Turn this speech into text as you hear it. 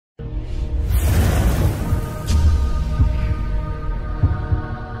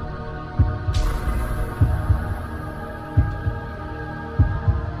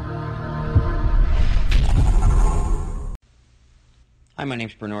Hi, my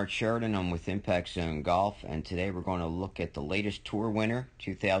name's Bernard Sheridan. I'm with Impact Zone Golf, and today we're going to look at the latest tour winner,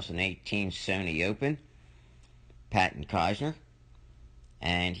 2018 Sony Open, Patton Kizzier.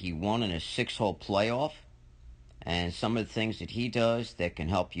 And he won in a 6-hole playoff, and some of the things that he does that can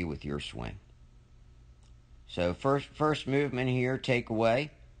help you with your swing. So first movement here,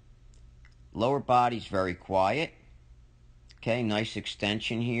 takeaway. Lower body's very quiet. Okay, nice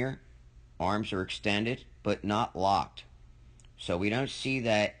extension here. Arms are extended, but not locked. So we don't see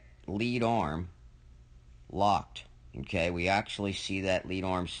that lead arm locked. Okay, we actually see that lead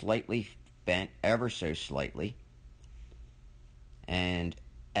arm slightly bent, ever so slightly. And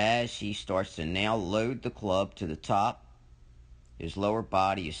as he starts to now load the club to the top, his lower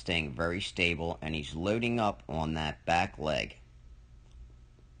body is staying very stable, and he's loading up on that back leg.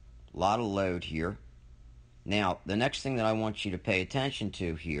 A lot of load here. Now, the next thing that I want you to pay attention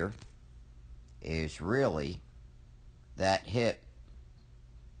to here is really that hip,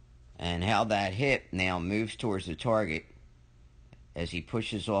 and how that hip now moves towards the target as he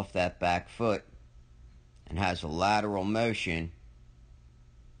pushes off that back foot and has a lateral motion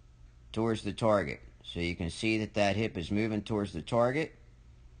towards the target. So you can see that that hip is moving towards the target,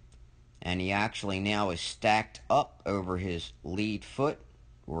 and he actually now is stacked up over his lead foot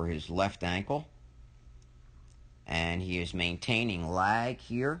or his left ankle, and he is maintaining lag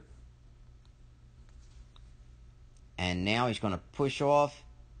here. And now he's going to push off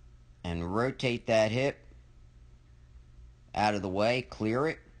and rotate that hip out of the way, clear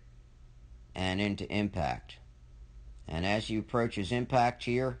it, and into impact. And as he approaches impact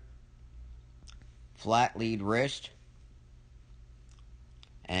here, flat lead wrist,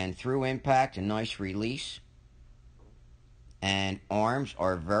 and through impact, a nice release. And arms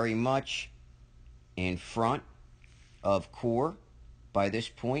are very much in front of core by this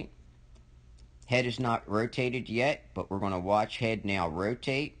point. Head is not rotated yet, but we're going to watch head now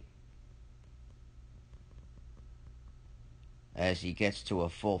rotate as he gets to a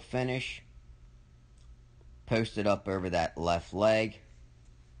full finish. Posted up over that left leg,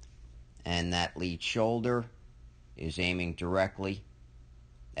 and that lead shoulder is aiming directly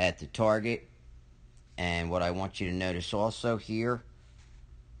at the target. And what I want you to notice also here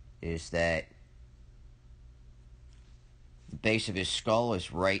is that the base of his skull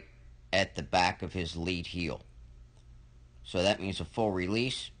is right at the back of his lead heel. So that means a full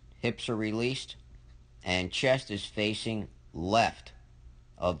release. Hips are released, and chest is facing left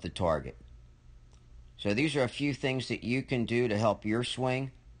of the target. So these are a few things that you can do to help your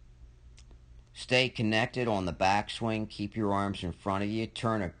swing. Stay connected on the backswing. Keep your arms in front of you.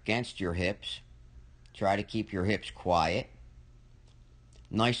 Turn against your hips. Try to keep your hips quiet.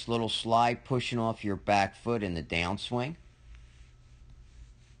 Nice little slide pushing off your back foot in the downswing,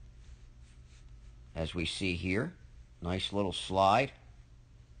 as we see here. Nice little slide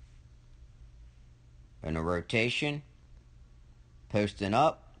and a rotation. Posting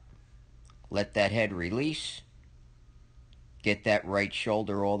up, let that head release. Get that right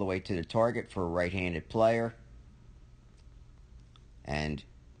shoulder all the way to the target for a right-handed player, and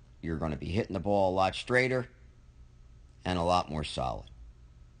you're going to be hitting the ball a lot straighter and a lot more solid.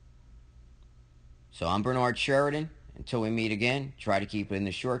 So I'm Bernard Sheridan. Until we meet again, try to keep it in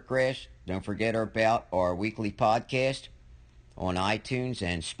the short grass. Don't forget about our weekly podcast on iTunes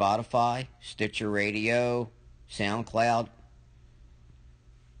and Spotify, Stitcher Radio, SoundCloud,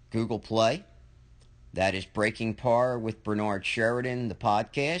 Google Play. That is Breaking Par with Bernard Sheridan, the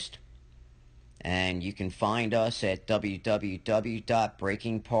podcast. And you can find us at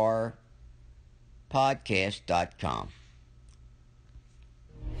www.breakingparpodcast.com.